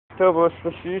Phil Bush for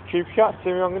YouTube chat.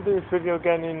 So I'm going to do this video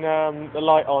again in the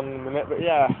light on in a minute, but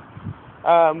yeah.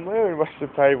 We're in Western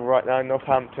Fable right now in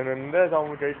Northampton, and there's on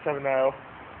we go 7L.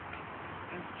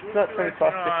 It's not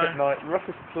fantastic at night.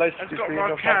 Roughest place to be in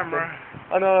Northampton.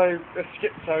 I know, a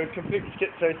schizo, complete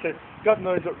schizo, so God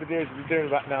knows what videos we're doing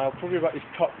about now. Probably about his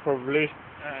cock, probably.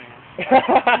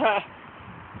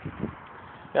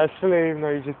 Yeah, it's funny even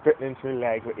though he's just bitten into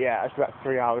my leg, but yeah, that's about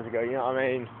 3 hours ago, you know what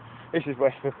I mean? This is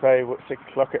Western Fable at 6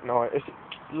 o'clock at night. It's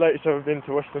the latest I've ever been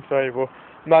to Western Fable.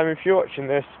 Now, if you're watching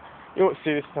this, you won't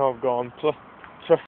see this time I've gone. Plus,